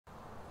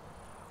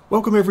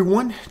Welcome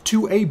everyone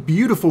to a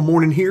beautiful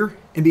morning here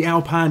in the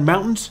Alpine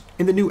Mountains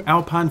in the new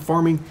Alpine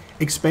Farming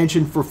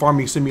Expansion for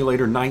Farming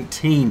Simulator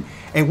 19.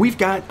 And we've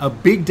got a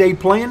big day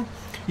planned.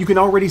 You can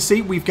already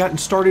see we've gotten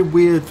started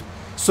with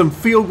some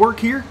field work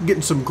here,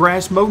 getting some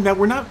grass mowed. Now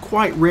we're not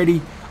quite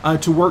ready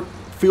to work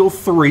field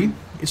 3.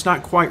 It's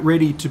not quite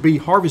ready to be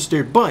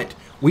harvested, but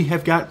we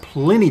have got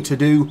plenty to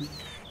do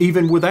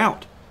even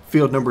without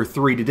field number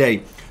 3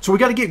 today. So we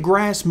got to get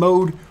grass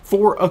mowed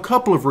for a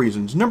couple of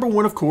reasons. Number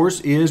one, of course,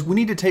 is we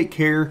need to take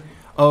care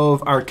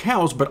of our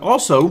cows, but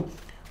also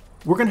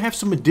we're going to have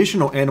some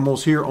additional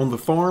animals here on the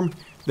farm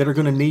that are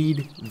going to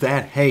need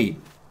that hay.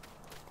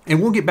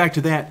 And we'll get back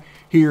to that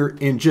here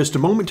in just a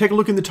moment. Take a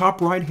look in the top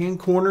right-hand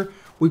corner.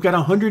 We've got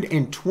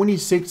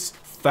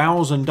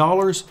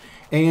 $126,000,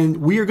 and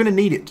we are going to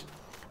need it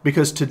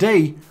because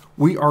today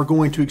we are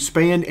going to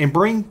expand and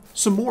bring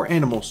some more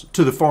animals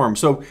to the farm.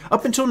 So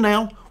up until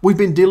now, we've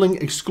been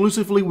dealing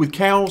exclusively with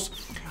cows.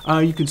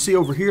 You can see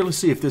over here, let's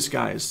see if this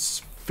guy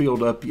is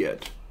filled up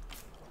yet.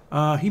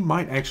 He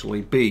might actually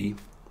be.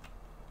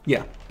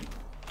 Yeah,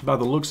 by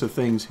the looks of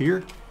things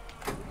here,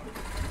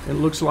 it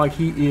looks like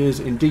he is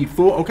indeed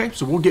full. Okay,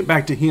 so we'll get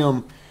back to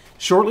him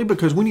shortly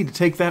because we need to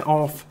take that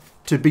off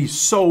to be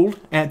sold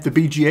at the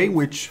BGA,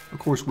 which of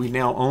course we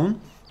now own.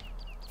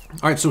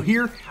 All right, so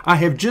here I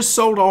have just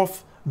sold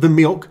off the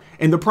milk,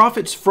 and the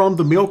profits from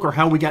the milk are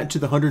how we got to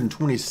the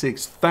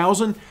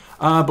 126,000.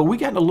 But we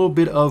got a little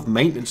bit of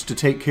maintenance to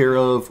take care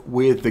of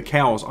with the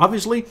cows.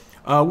 Obviously,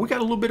 we got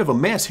a little bit of a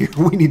mess here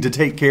we need to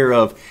take care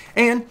of.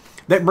 And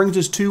that brings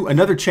us to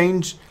another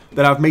change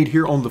that I've made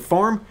here on the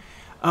farm.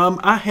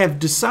 I have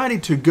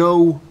decided to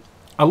go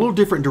a little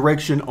different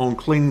direction on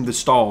cleaning the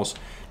stalls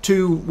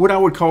to what I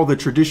would call the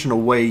traditional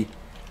way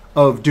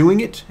of doing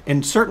it,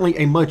 and certainly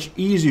a much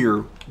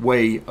easier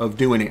way of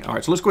doing it. All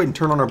right, so let's go ahead and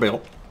turn on our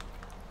belt.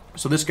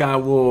 So this guy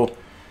will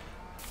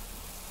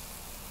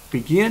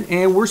begin,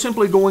 and we're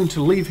simply going to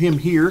leave him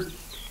here,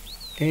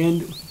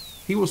 and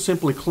he will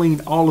simply clean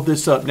all of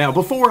this up. Now,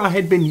 before I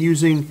had been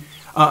using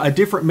a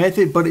different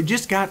method, but it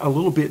just got a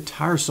little bit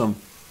tiresome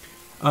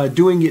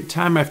doing it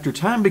time after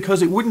time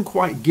because it wouldn't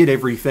quite get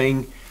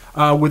everything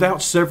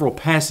without several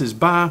passes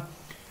by,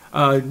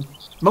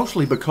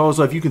 mostly because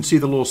of, you can see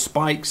the little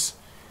spikes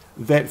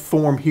that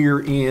form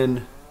here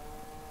in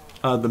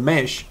the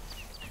mesh.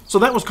 So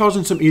that was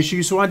causing some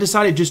issues, so I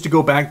decided just to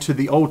go back to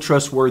the old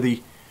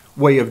trustworthy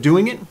way of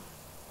doing it.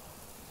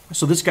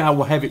 So this guy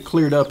will have it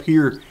cleared up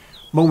here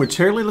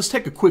momentarily. Let's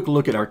take a quick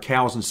look at our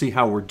cows and see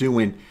how we're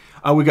doing.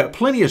 We've got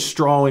plenty of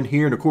straw in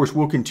here, and of course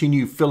we'll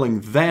continue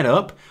filling that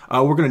up.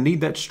 We're going to need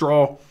that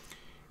straw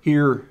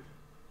here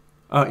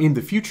in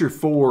the future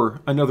for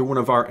another one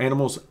of our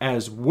animals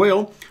as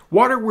well.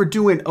 Water, we're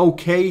doing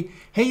okay.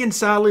 Hay and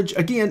silage,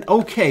 again,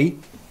 okay,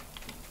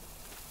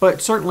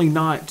 but certainly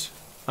not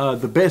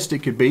the best it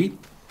could be.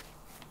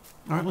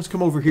 All right, let's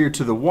come over here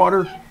to the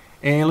water,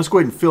 and let's go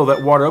ahead and fill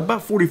that water up,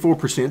 about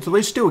 44%, so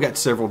they still got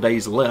several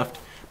days left,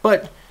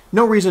 but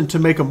no reason to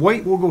make them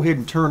wait. We'll go ahead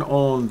and turn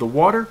on the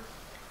water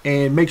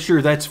and make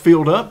sure that's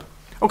filled up.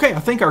 Okay,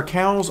 I think our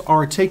cows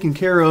are taken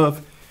care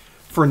of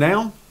for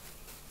now.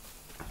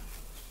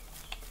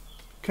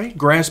 Okay,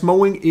 grass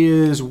mowing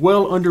is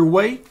well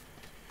underway,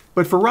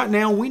 but for right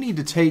now we need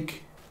to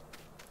take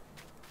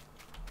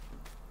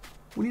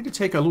a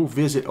little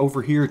visit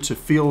over here to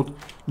field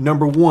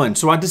number 1.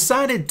 So I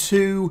decided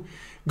to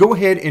go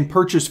ahead and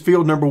purchase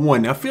field number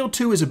 1. Now field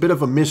 2 is a bit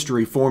of a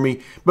mystery for me,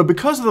 but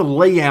because of the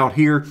layout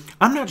here,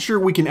 I'm not sure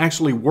we can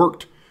actually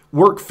work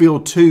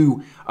field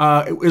 2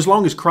 as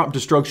long as crop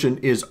destruction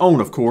is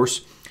on, of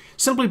course,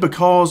 simply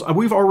because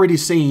we've already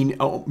seen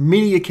on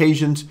many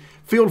occasions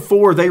field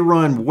 4, they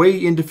run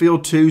way into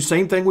field 2,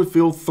 same thing with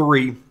field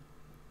 3.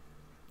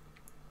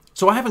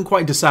 So I haven't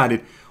quite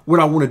decided what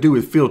I want to do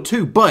with field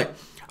 2, but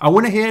I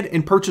went ahead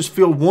and purchased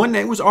field 1.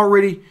 That was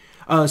already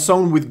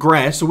sown with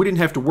grass, so we didn't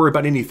have to worry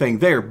about anything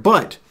there.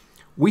 But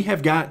we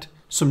have got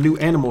some new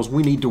animals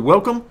we need to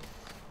welcome.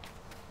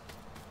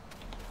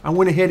 I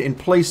went ahead and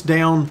placed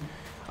down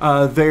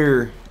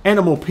their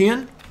animal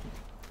pen.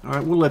 All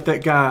right, we'll let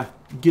that guy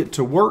get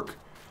to work.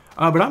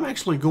 But I'm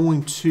actually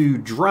going to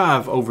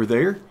drive over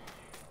there.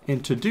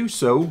 And to do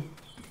so,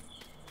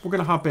 we're going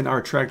to hop in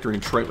our tractor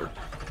and trailer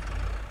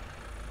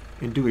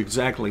and do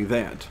exactly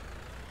that.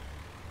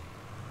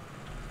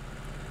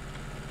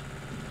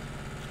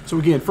 So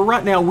again, for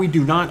right now, we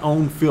do not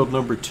own field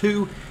number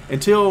 2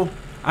 until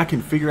I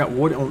can figure out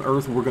what on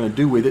earth we're going to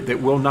do with it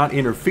that will not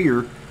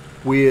interfere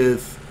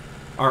with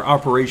our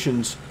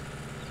operations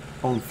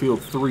on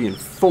field 3 and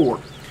 4.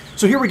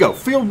 So here we go.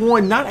 Field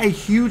 1, not a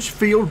huge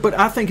field, but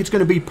I think it's going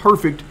to be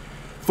perfect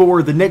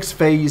for the next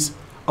phase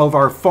of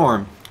our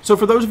farm. So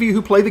for those of you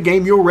who play the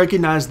game, you'll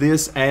recognize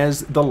this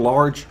as the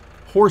large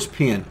horse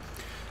pen.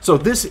 So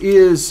this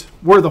is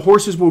where the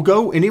horses will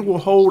go, and it will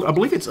hold, I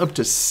believe it's up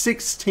to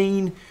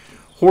 16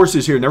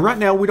 horses here. Now right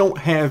now we don't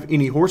have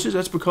any horses.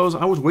 That's because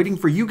I was waiting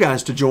for you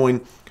guys to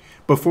join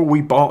before we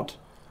bought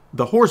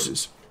the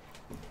horses.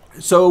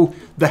 So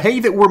the hay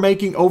that we're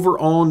making over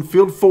on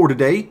field 4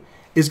 today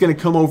is going to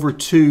come over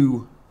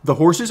to the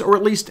horses, or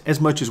at least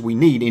as much as we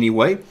need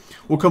anyway.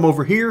 We'll come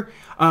over here.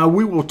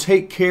 We will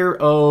take care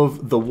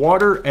of the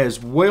water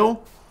as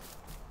well.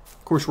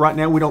 Of course, right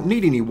now we don't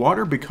need any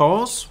water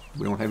because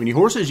we don't have any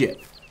horses yet.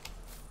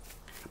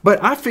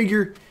 But I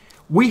figure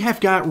we have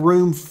got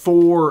room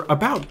for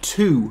about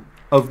 2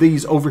 of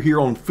these over here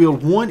on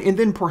field 1, and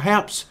then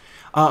perhaps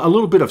a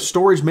little bit of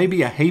storage,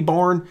 maybe a hay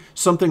barn,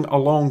 something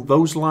along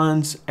those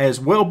lines as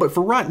well. But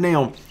for right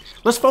now,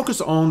 let's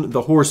focus on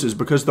the horses,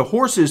 because the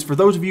horses, for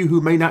those of you who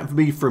may not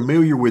be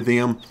familiar with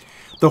them,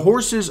 the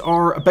horses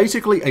are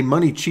basically a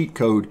money cheat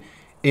code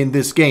in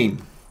this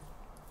game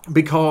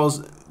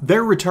because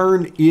their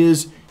return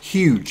is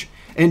huge.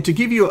 And to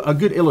give you a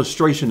good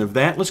illustration of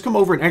that, let's come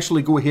over and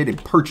actually go ahead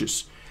and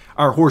purchase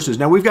our horses.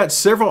 Now, we've got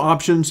several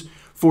options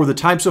for the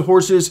types of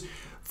horses.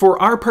 For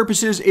our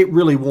purposes, it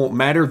really won't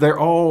matter. They're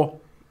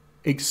all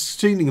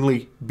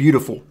exceedingly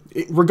beautiful,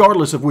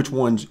 regardless of which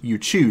ones you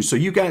choose. So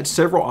you got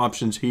several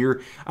options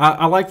here.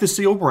 I like the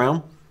Seal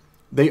Brown.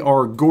 They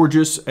are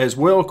gorgeous as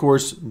well. Of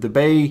course, the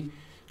Bay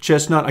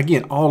Chestnut.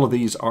 Again, all of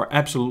these are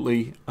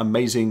absolutely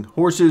amazing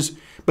horses.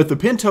 But the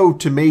Pinto,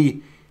 to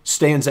me,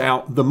 stands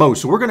out the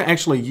most. So we're going to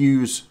actually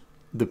use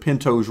the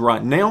Pintos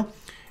right now.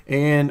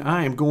 And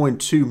I am going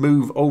to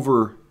move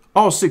over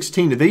all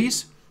 16 of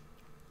these.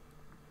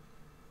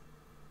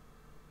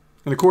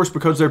 And of course,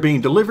 because they're being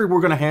delivered,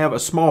 we're going to have a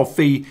small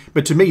fee.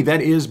 But to me,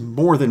 that is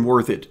more than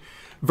worth it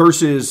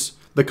versus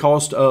the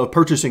cost of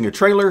purchasing a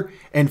trailer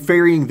and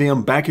ferrying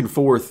them back and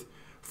forth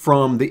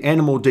from the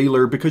animal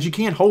dealer, because you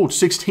can't hold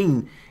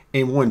 16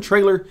 in one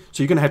trailer.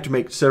 So you're going to have to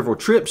make several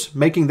trips,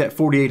 making that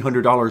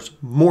 $4,800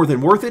 more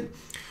than worth it.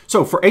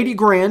 So for 80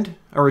 grand,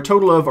 or a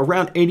total of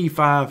around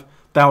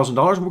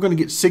 $85,000, we're going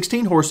to get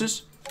 16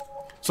 horses.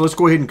 So let's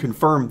go ahead and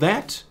confirm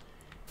that.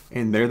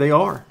 And there they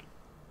are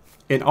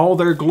in all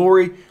their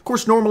glory. Of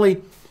course,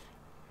 normally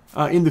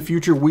in the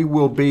future, we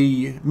will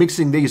be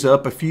mixing these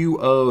up, a few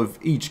of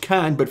each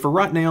kind. But for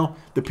right now,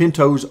 the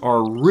Pintos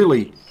are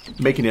really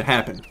making it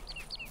happen.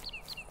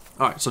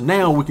 All right, so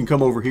now we can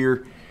come over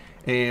here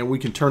and we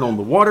can turn on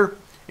the water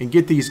and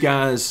get these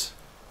guys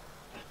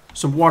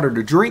some water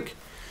to drink.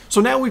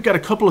 So now we've got a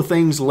couple of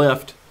things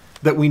left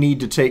that we need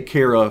to take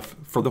care of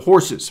for the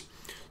horses.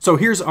 So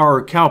here's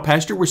our cow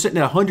pasture. We're sitting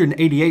at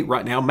 188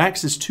 right now.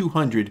 Max is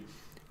 200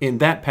 in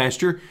that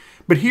pasture.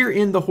 But here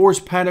in the horse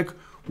paddock,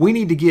 we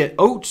need to get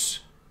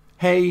oats,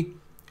 hay,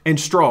 and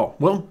straw.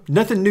 Well,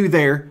 nothing new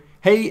there.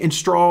 Hay and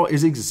straw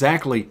is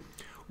exactly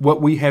what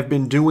we have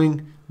been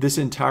doing this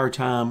entire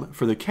time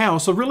for the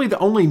cows. So really the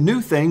only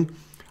new thing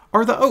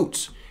are the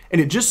oats.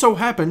 And it just so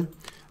happened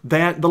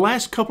that the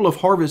last couple of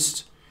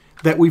harvests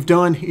that we've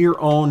done here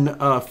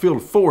on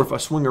field 4, if I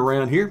swing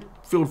around here,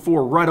 field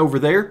 4 right over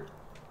there,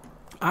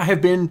 I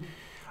have been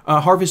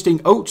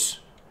harvesting oats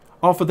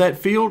off of that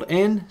field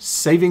and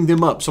saving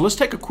them up. So let's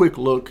take a quick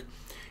look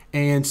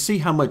and see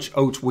how much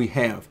oats we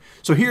have.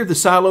 So here the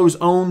silos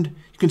owned,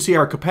 you can see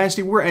our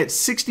capacity. We're at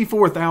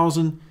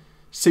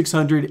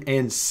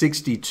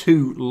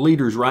 64,662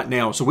 liters right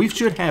now. So we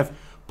should have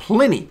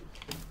plenty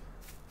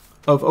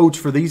of oats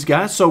for these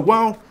guys. So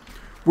while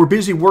we're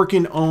busy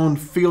working on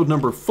field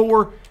number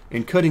 4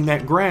 and cutting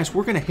that grass,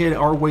 we're going to head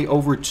our way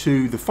over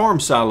to the farm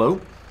silo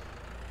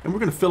and we're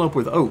going to fill up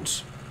with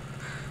oats.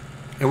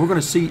 And we're going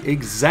to see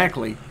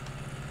exactly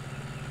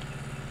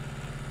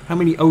how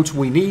many oats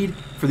we need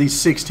for these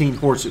 16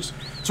 horses.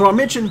 So I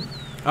mentioned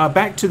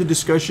back to the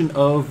discussion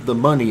of the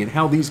money and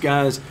how these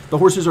guys, the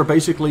horses, are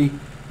basically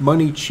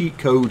money cheat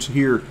codes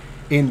here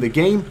in the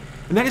game.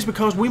 And that is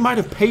because we might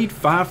have paid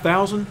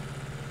 $5,000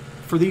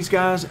 for these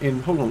guys.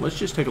 And hold on, let's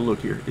just take a look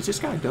here. Is this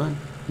guy done?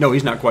 No,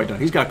 he's not quite done.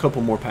 He's got a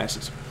couple more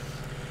passes.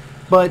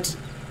 But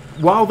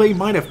while they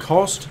might have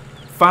cost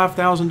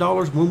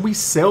 $5,000, when we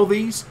sell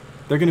these,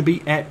 they're going to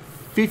be at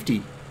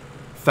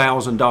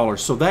 $50,000.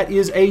 So that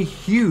is a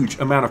huge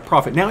amount of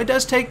profit. Now, it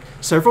does take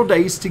several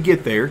days to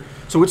get there,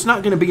 so it's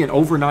not going to be an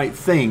overnight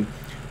thing.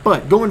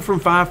 But going from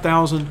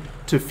 $5,000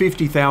 to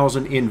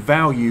 $50,000 in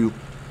value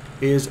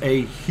is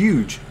a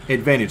huge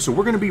advantage. So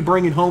we're going to be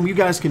bringing home, you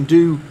guys can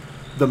do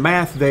the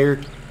math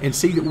there and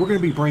see that we're going to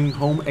be bringing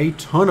home a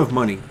ton of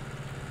money.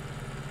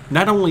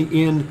 Not only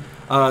in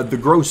the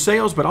gross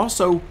sales, but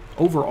also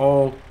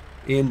overall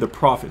in the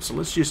profit. So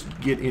let's just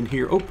get in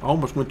here. Oh, I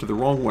almost went to the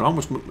wrong one. I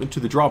almost went to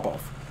the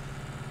drop-off.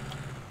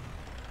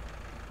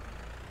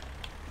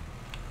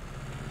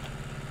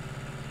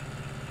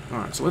 All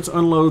right, so let's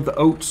unload the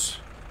oats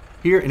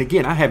here. And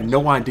again, I have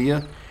no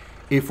idea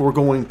if we're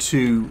going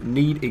to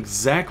need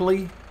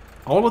exactly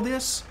all of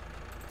this,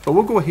 but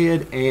we'll go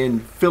ahead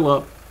and fill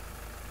up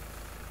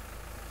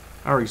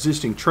our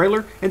existing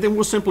trailer, and then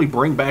we'll simply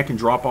bring back and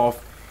drop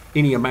off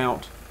any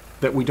amount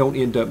that we don't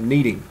end up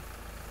needing.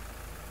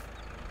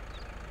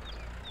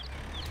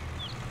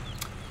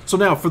 So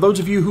now, for those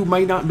of you who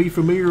may not be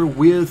familiar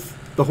with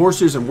the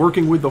horses and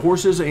working with the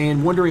horses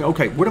and wondering,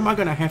 okay, what am I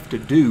going to have to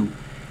do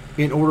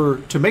in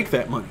order to make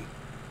that money?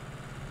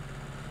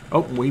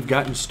 Oh, we've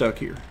gotten stuck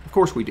here. Of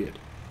course we did.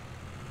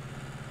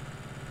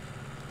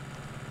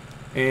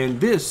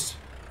 And this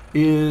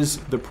is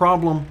the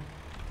problem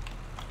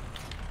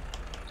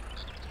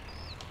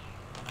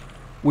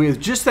with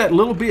just that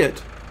little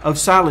bit of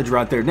silage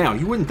right there. Now,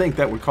 you wouldn't think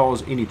that would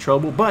cause any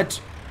trouble,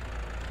 but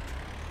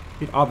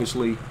it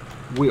obviously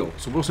will.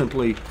 So we'll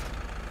simply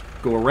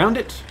go around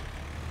it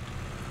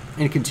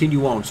and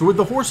continue on. So with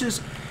the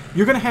horses,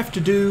 you're going to have to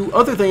do,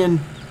 other than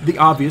the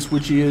obvious,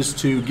 which is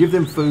to give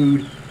them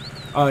food,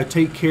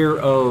 take care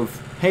of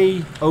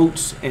hay,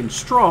 oats, and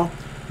straw,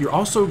 you're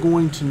also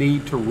going to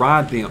need to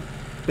ride them.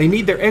 They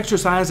need their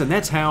exercise, and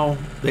that's how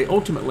they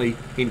ultimately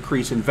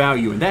increase in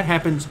value, and that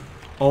happens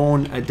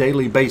on a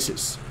daily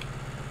basis.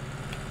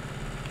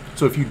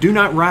 So if you do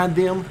not ride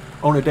them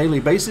on a daily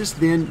basis,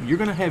 then you're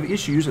going to have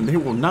issues and they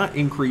will not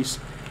increase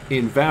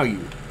in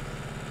value.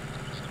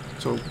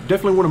 So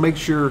definitely want to make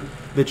sure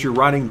that you're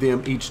riding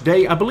them each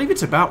day. I believe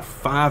it's about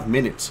 5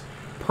 minutes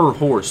per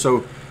horse.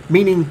 So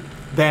meaning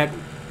that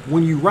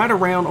when you ride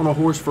around on a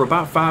horse for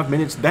about 5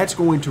 minutes, that's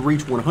going to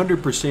reach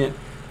 100%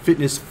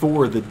 fitness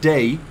for the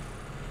day.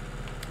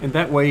 And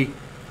that way,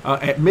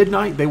 at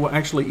midnight, they will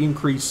actually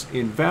increase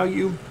in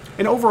value.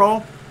 And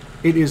overall,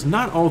 it is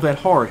not all that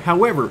hard.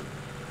 However,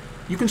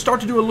 you can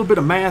start to do a little bit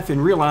of math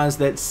and realize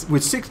that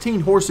with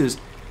 16 horses,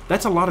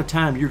 that's a lot of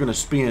time you're going to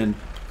spend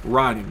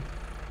riding.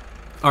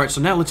 All right,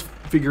 so now let's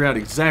figure out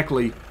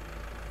exactly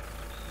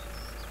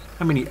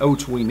how many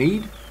oats we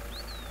need.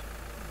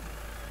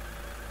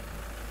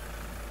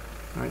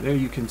 All right, there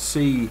you can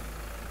see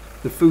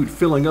the food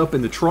filling up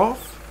in the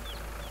trough.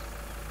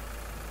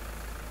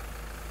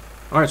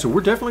 All right, so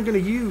we're definitely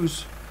going to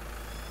use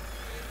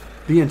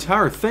the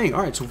entire thing.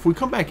 All right, so if we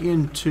come back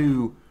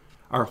into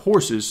our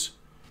horses,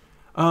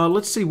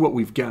 let's see what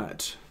we've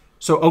got.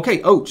 So,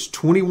 okay, oats,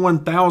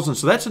 21,000.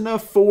 So that's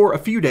enough for a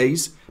few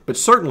days, but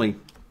certainly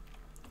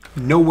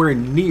nowhere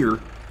near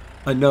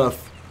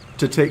enough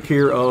to take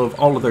care of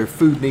all of their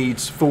food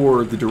needs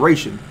for the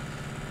duration.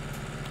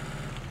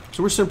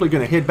 So we're simply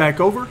going to head back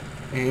over,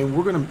 and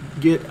we're going to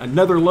get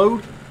another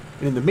load.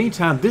 And in the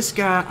meantime, this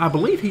guy, I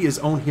believe he is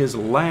on his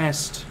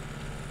last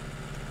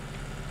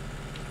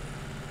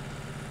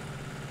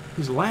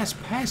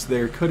pass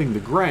there, cutting the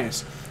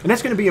grass. And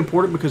that's going to be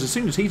important because as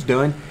soon as he's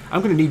done,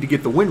 I'm going to need to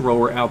get the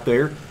windrower out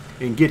there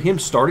and get him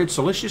started.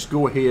 So let's just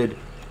go ahead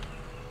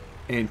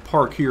and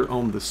park here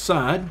on the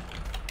side,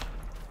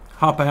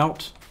 hop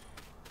out,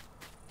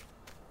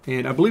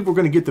 and I believe we're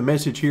going to get the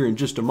message here in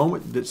just a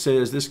moment that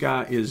says this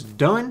guy is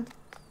done.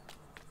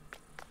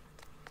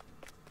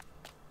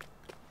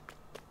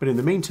 But in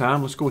the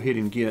meantime, let's go ahead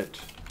and get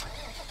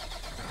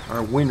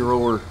our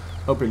windrower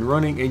up and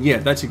running. And yeah,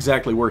 that's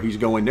exactly where he's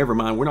going. Never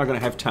mind, we're not going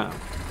to have time.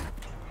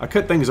 I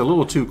cut things a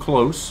little too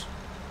close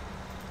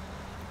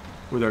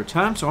with our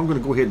time, so I'm going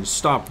to go ahead and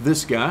stop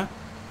this guy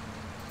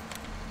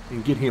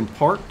and get him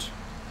parked.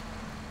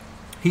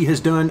 He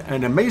has done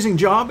an amazing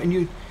job, and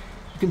you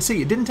can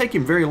see it didn't take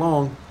him very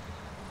long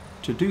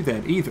to do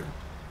that either.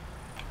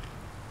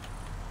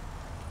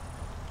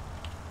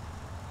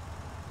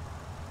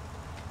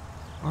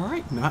 All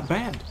right, not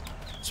bad.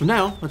 So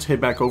now let's head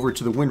back over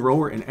to the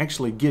windrower and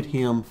actually get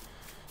him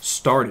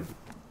started.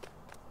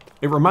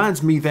 It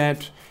reminds me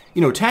that,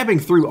 you know, tabbing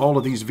through all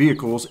of these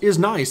vehicles is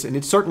nice, and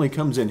it certainly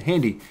comes in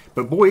handy,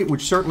 but boy, it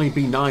would certainly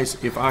be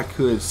nice if I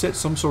could set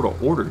some sort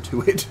of order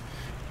to it.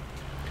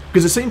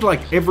 Because it seems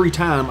like every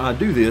time I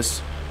do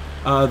this,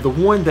 the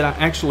one that I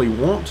actually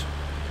want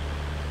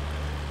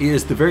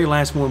is the very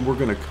last one we're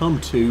going to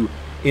come to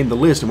in the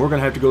list, and we're going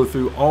to have to go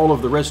through all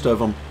of the rest of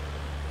them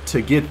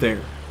to get there.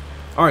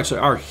 All right, so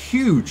our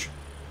huge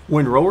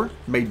windrower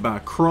made by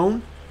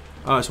Krone.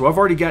 So I've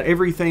already got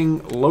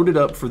everything loaded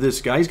up for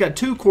this guy. He's got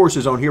 2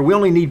 courses on here. We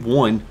only need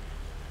 1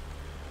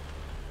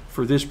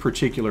 for this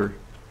particular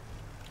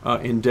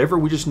endeavor.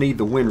 We just need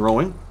the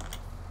windrowing.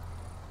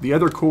 The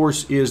other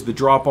course is the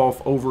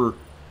drop-off over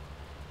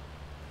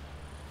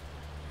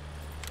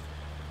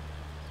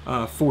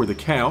for the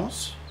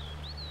cows.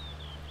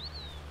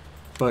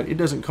 But it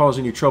doesn't cause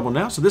any trouble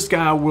now. So this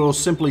guy will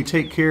simply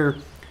take care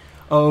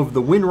of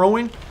the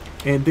windrowing.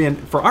 And then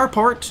for our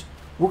part,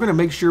 we're going to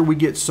make sure we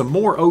get some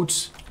more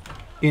oats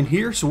in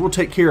here. So we'll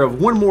take care of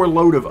 1 more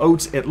load of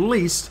oats at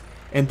least.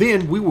 And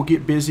then we will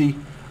get busy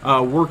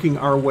working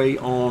our way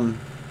on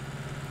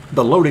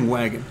the loading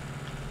wagon,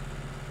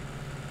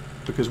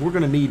 because we're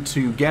going to need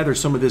to gather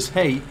some of this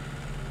hay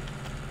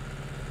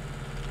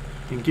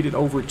and get it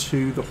over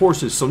to the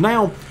horses. So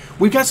now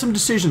we've got some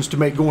decisions to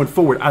make going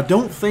forward. I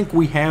don't think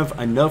we have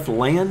enough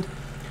land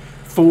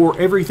for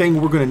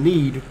everything we're going to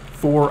need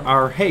for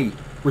our hay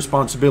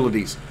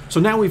responsibilities. So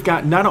now we've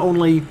got not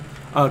only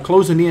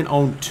closing in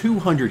on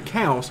 200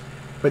 cows,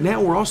 but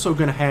now we're also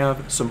going to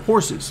have some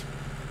horses.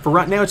 For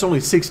right now it's only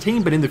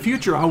 16, but in the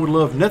future I would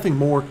love nothing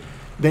more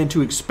than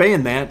to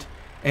expand that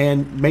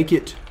and make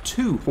it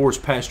 2 horse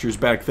pastures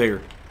back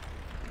there.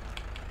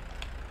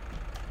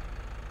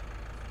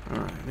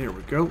 Alright, there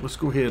we go. Let's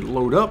go ahead and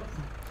load up.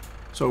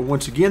 So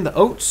once again, the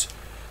oats.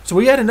 So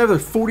we had another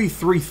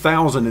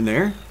 43,000 in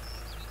there.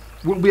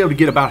 We'll be able to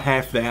get about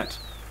half that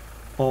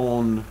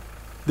on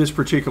this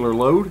particular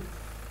load.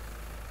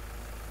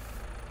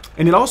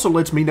 And it also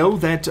lets me know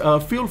that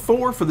field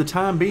 4 for the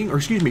time being, or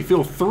excuse me,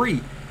 field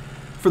 3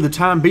 for the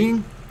time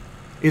being,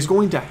 is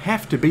going to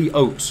have to be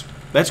oats.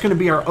 That's going to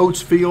be our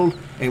oats field,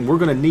 and we're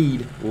going to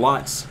need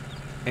lots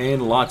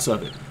and lots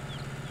of it.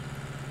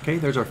 Okay,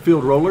 there's our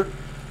field roller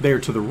there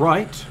to the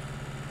right.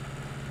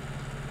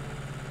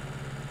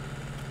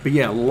 But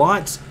yeah,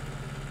 lots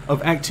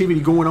of activity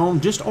going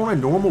on just on a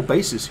normal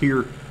basis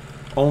here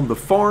on the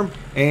farm.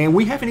 And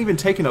we haven't even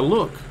taken a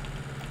look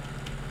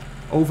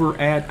over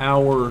at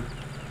our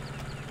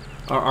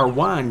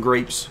wine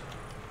grapes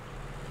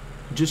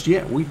just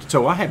yet.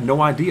 So I have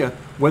no idea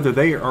whether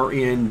they are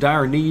in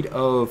dire need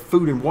of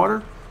food and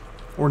water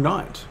or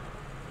not.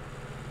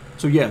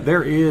 So yeah,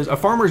 there is a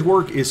farmer's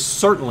work is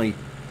certainly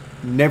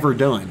never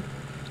done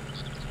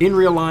in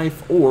real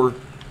life or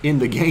in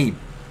the game.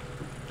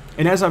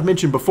 And as I've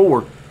mentioned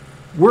before,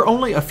 we're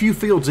only a few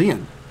fields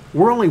in.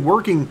 We're only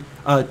working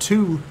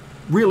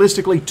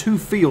realistically two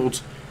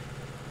fields,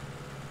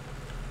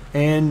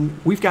 and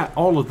we've got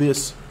all of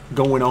this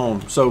going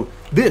on. So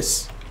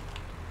this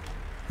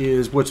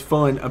is what's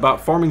fun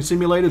about Farming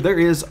Simulator. There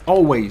is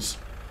always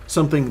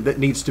something that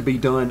needs to be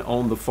done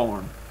on the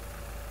farm.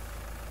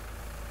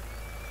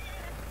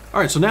 All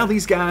right, so now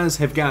these guys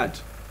have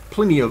got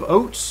plenty of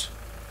oats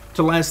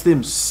to last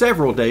them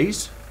several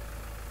days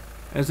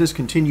as this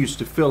continues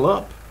to fill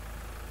up.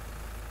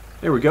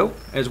 There we go.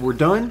 As we're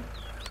done,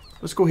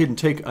 let's go ahead and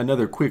take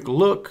another quick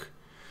look.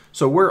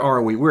 So where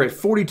are we? We're at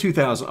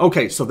 42,000.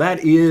 Okay, so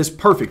that is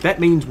perfect. That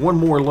means one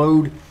more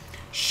load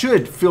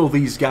should fill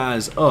these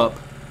guys up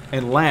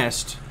and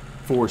last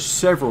for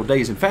several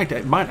days. In fact,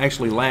 it might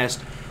actually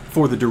last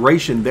for the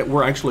duration that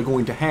we're actually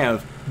going to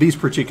have these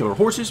particular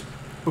horses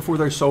before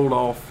they're sold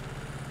off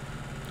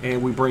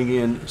and we bring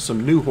in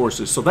some new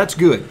horses. So that's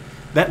good.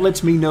 That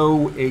lets me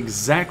know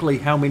exactly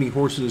how many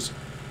horses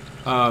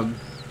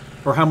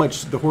or how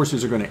much the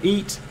horses are going to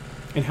eat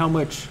and how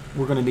much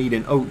we're going to need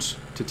in oats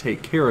to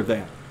take care of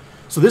that.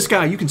 So this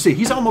guy, you can see,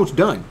 he's almost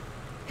done.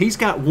 He's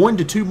got 1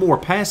 to 2 more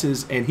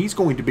passes and he's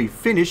going to be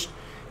finished.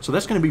 So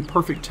that's going to be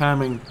perfect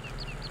timing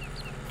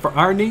for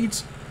our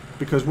needs,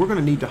 because we're going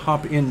to need to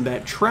hop in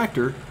that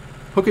tractor,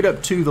 hook it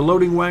up to the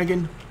loading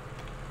wagon,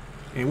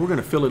 and we're going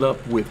to fill it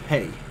up with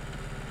hay.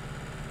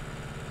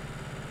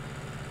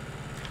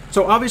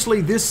 So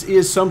obviously this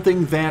is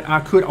something that I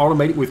could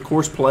automate it with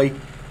course play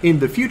in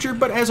the future,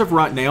 but as of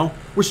right now,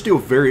 we're still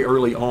very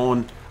early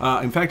on.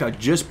 In fact, I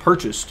just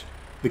purchased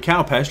the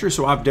cow pasture,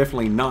 so I've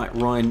definitely not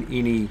run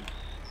any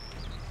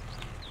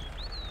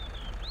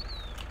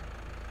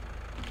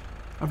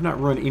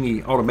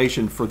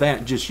automation for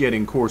that just yet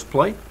in course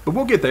play, but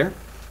we'll get there.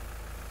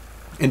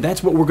 And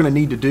that's what we're going to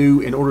need to do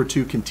in order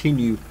to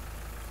continue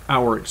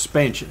our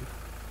expansion.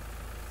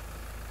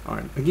 All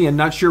right, again,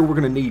 not sure we're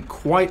going to need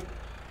quite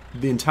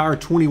the entire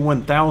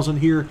 21,000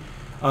 here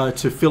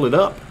to fill it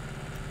up,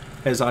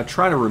 as I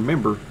try to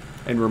remember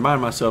and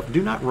remind myself,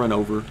 do not run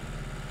over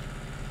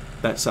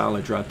that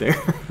silage right there.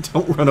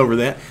 Don't run over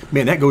that.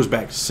 Man, that goes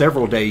back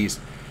several days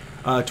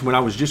to when I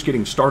was just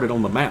getting started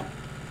on the map.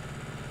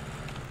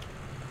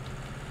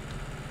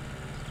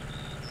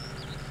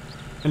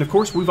 And of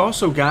course, we've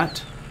also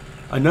got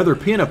another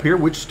pen up here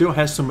which still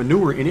has some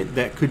manure in it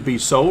that could be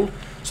sold.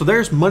 So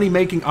there's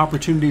money-making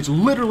opportunities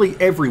literally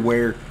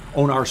everywhere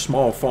on our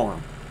small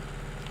farm.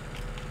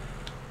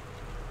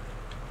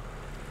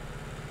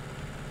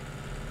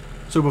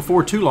 So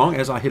before too long,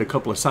 as I hit a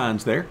couple of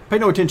signs there, pay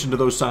no attention to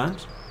those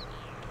signs.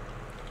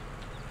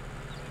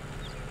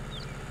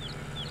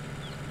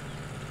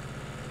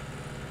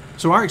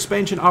 So our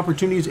expansion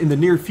opportunities in the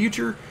near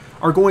future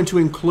are going to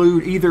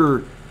include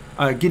either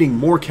getting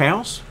more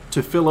cows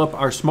to fill up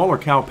our smaller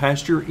cow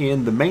pasture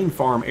in the main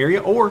farm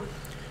area, or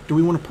do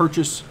we want to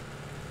purchase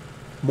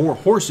more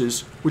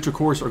horses, which of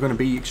course are going to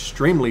be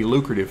extremely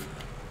lucrative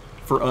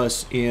for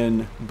us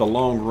in the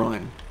long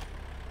run.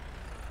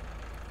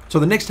 So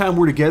the next time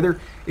we're together,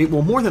 it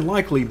will more than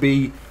likely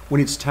be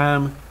when it's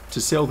time to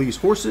sell these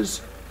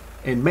horses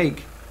and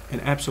make an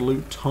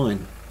absolute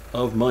ton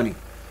of money.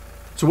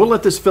 So we'll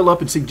let this fill up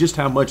and see just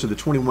how much of the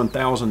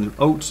 21,000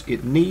 oats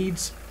it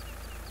needs.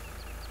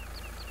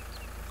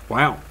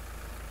 Wow.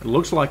 It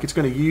looks like it's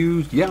going to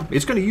use, yeah,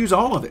 it's going to use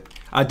all of it.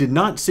 I did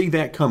not see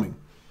that coming.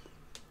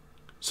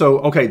 So,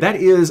 okay, that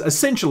is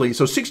essentially,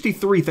 so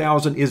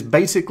 63,000 is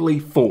basically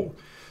full.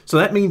 So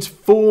that means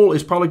full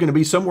is probably going to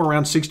be somewhere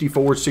around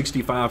 64,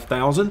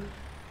 65,000.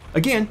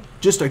 Again,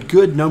 just a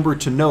good number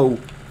to know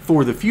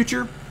for the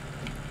future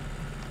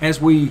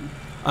as we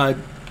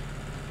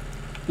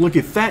look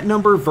at that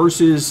number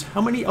versus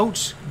how many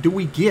oats do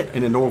we get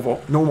in a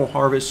normal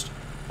harvest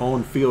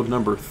on field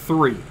number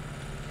 3.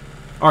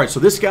 All right,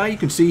 so this guy, you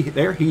can see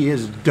there, he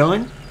is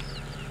done.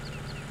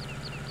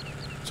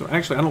 So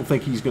actually, I don't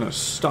think he's going to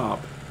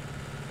stop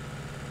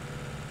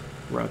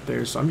right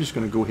there. So I'm just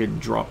going to go ahead and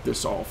drop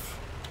this off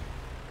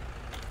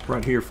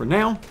right here for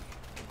now.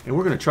 And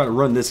we're going to try to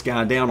run this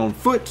guy down on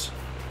foot.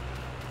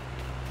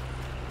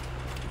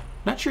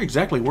 Not sure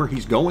exactly where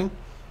he's going,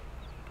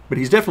 but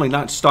he's definitely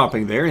not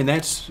stopping there. And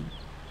that's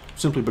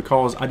simply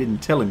because I didn't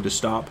tell him to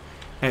stop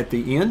at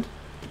the end.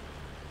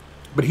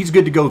 But he's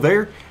good to go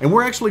there. And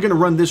we're actually going to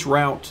run this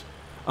route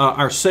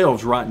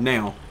ourselves right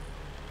now.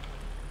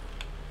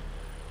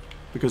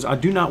 because I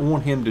do not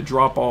want him to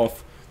drop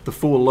off the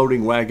full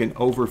loading wagon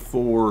over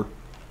for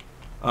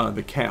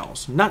the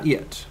cows. Not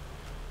yet.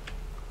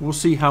 We'll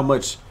see how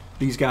much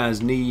these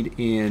guys need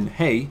in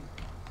hay.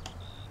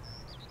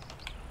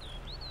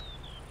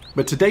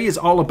 But today is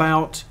all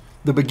about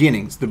the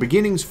beginnings. The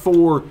beginnings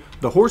for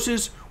the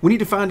horses. We need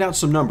to find out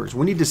some numbers.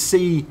 We need to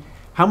see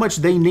how much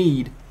they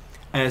need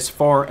as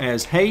far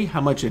as hay,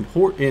 how much in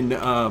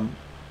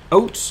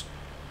oats,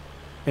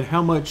 and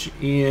how much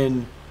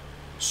in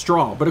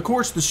straw. But of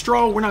course, the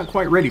straw we're not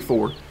quite ready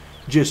for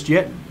just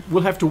yet.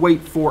 We'll have to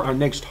wait for our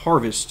next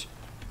harvest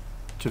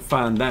to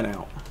find that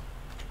out.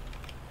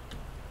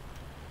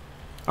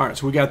 All right,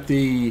 so we got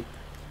the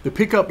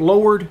pickup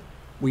lowered.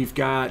 We've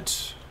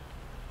got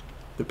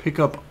the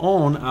pickup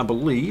on, I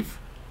believe.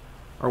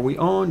 Are we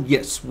on?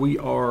 Yes, we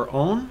are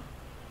on.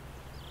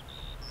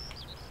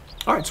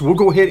 All right, so we'll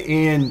go ahead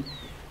and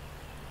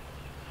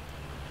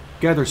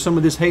gather some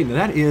of this hay. Now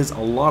that is a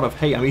lot of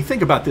hay. I mean,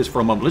 think about this for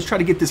a moment. Let's try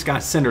to get this guy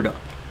centered up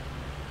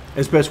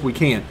as best we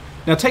can.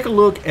 Now take a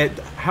look at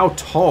how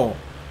tall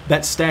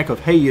that stack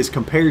of hay is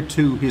compared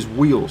to his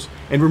wheels.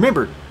 And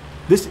remember,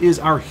 this is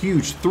our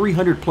huge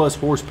 300 plus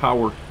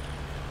horsepower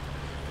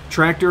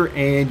tractor,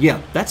 and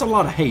yeah, that's a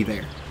lot of hay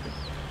there.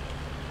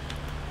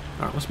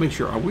 All right, let's make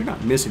sure. Are we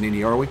not missing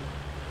any, are we?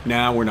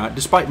 No, we're not.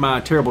 Despite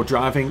my terrible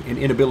driving and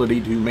inability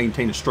to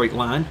maintain a straight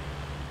line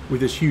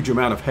with this huge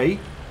amount of hay,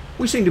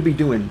 we seem to be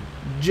doing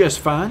just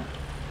fine.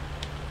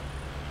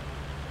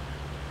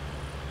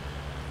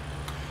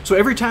 So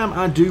every time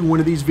I do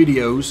one of these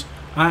videos,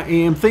 I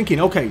am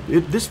thinking, okay,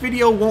 this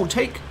video won't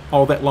take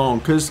all that long,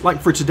 because like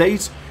for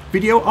today's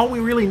video, all we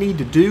really need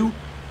to do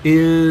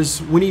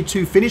is we need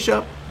to finish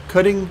up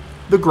cutting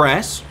the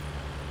grass,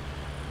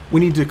 we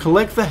need to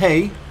collect the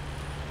hay,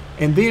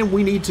 and then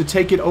we need to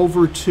take it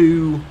over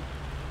to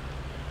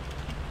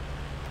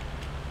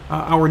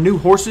our new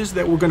horses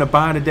that we're going to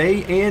buy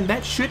today. And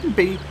that shouldn't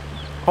be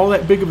all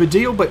that big of a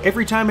deal, but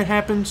every time it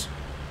happens,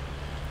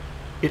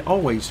 it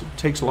always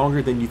takes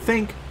longer than you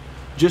think.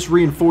 Just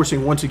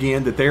reinforcing once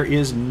again that there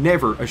is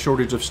never a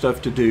shortage of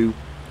stuff to do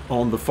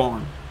on the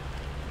farm.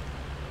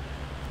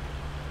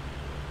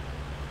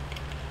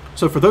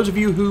 So for those of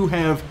you who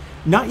have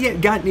not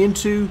yet gotten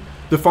into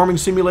the farming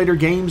simulator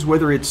games,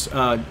 whether it's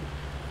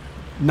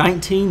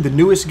 19, the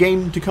newest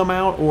game to come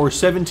out, or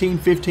 17,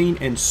 15,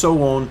 and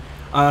so on,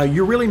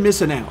 you're really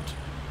missing out.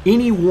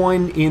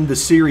 Anyone in the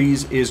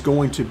series is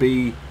going to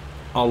be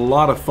a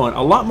lot of fun.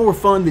 A lot more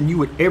fun than you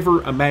would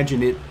ever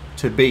imagine it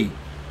to be.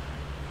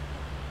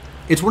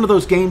 It's one of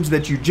those games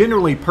that you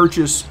generally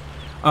purchase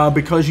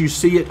because you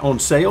see it on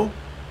sale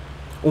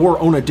or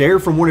on a dare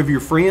from one of your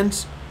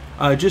friends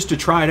just to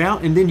try it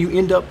out, and then you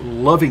end up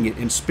loving it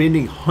and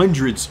spending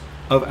hundreds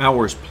of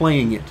hours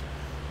playing it.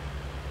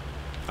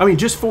 I mean,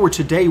 just for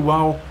today,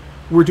 while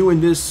we're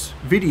doing this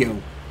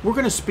video, we're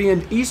going to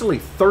spend easily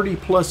 30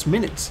 plus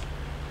minutes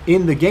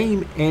in the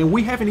game, and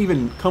we haven't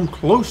even come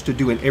close to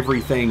doing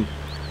everything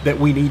that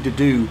we need to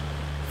do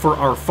for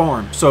our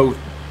farm. So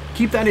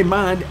keep that in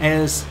mind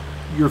as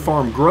your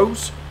farm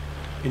grows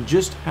and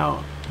just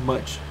how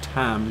much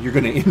time you're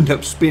going to end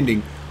up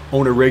spending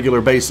on a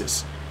regular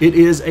basis. It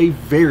is a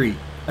very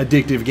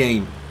addictive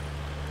game,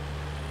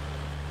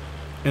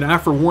 and I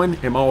for one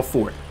am all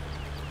for it.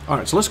 All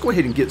right, so let's go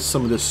ahead and get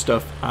some of this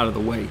stuff out of the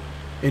way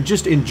and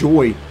just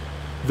enjoy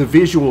the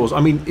visuals.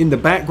 I mean, in the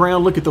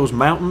background, look at those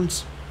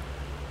mountains.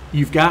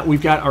 We've got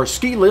our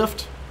ski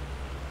lift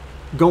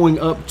going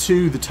up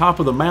to the top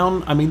of the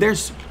mountain. I mean,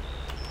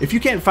 if you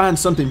can't find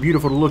something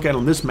beautiful to look at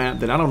on this map,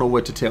 then I don't know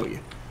what to tell you.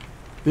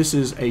 This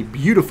is a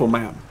beautiful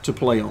map to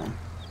play on.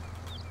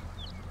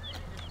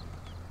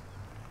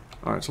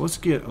 All right, so let's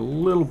get a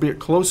little bit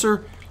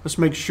closer. Let's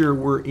make sure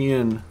we're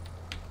in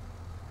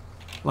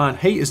line.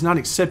 Hay is not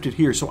accepted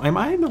here. So am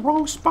I in the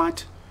wrong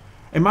spot?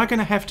 Am I going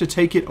to have to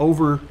take it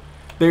over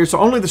there? So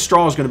only the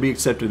straw is going to be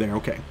accepted there.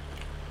 Okay.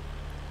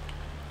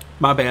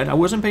 My bad. I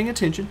wasn't paying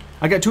attention.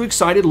 I got too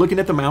excited looking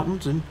at the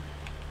mountains and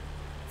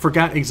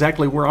forgot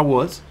exactly where I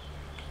was.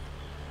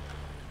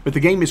 But the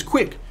game is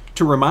quick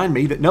to remind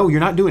me that no, you're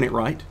not doing it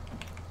right.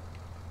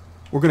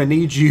 We're going to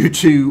need you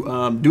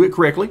to do it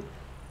correctly.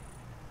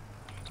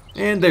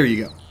 And there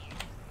you go.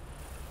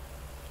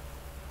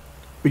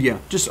 But yeah,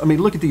 I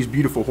mean, look at these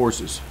beautiful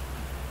horses.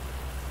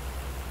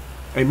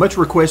 A much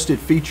requested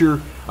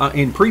feature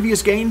in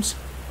previous games,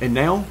 and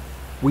now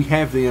we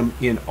have them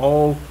in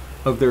all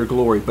of their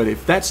glory. But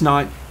if that's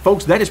not,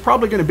 folks, that is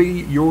probably going to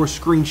be your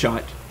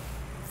screenshot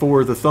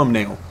for the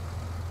thumbnail.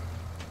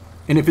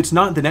 And if it's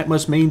not, then that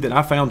must mean that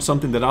I found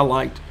something that I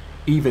liked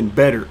even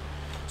better.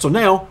 So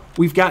now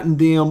we've gotten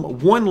them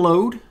one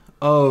load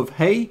of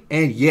hay,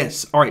 and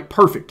yes, all right,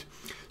 perfect.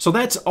 So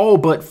that's all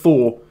but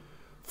full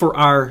for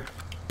our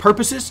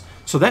purposes.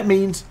 So that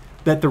means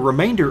that the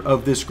remainder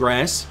of this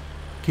grass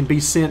can be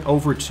sent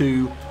over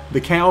to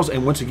the cows.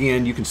 And once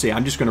again, you can see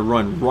I'm just going to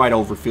run right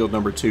over field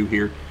number 2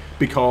 here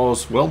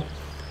because, well,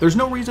 there's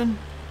no reason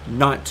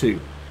not to.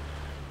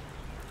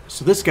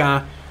 So this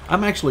guy,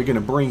 I'm actually going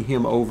to bring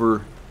him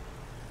over,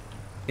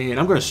 and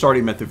I'm going to start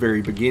him at the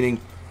very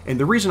beginning. And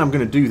the reason I'm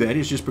going to do that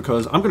is just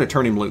because I'm going to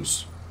turn him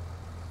loose.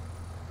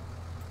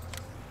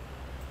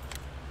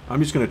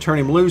 I'm just going to turn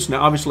him loose.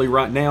 Now, obviously,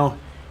 right now,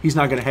 he's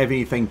not going to have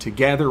anything to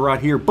gather right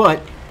here.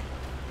 But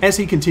as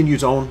he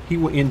continues on, he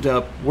will end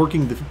up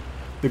working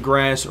the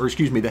grass, or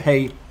excuse me, the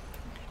hay,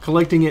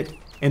 collecting it,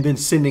 and then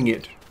sending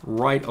it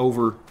right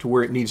over to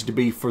where it needs to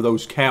be for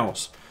those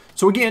cows.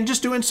 So again,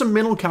 just doing some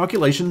mental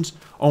calculations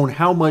on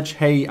how much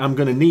hay I'm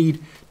going to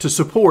need to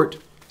support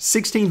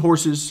 16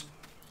 horses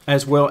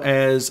as well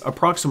as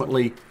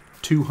approximately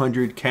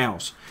 200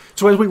 cows.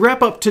 So as we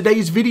wrap up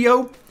today's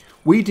video,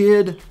 we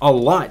did a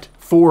lot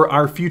for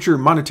our future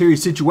monetary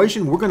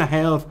situation. We're going to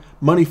have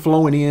money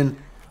flowing in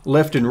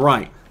left and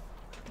right.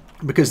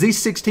 Because these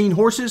 16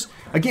 horses,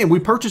 again, we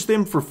purchased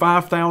them for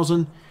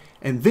 $5,000,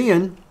 and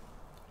then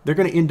they're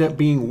going to end up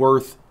being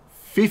worth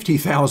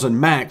 $50,000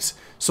 max.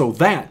 So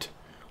that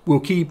will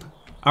keep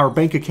our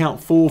bank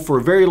account full for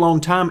a very long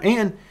time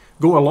and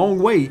go a long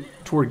way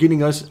toward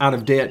getting us out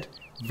of debt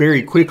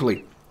very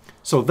quickly.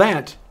 So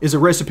that is a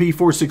recipe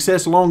for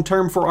success long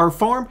term for our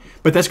farm.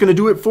 But that's going to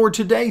do it for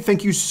today.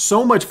 Thank you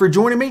so much for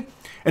joining me,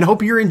 and I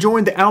hope you're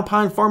enjoying the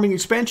Alpine Farming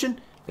Expansion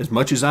as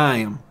much as I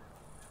am.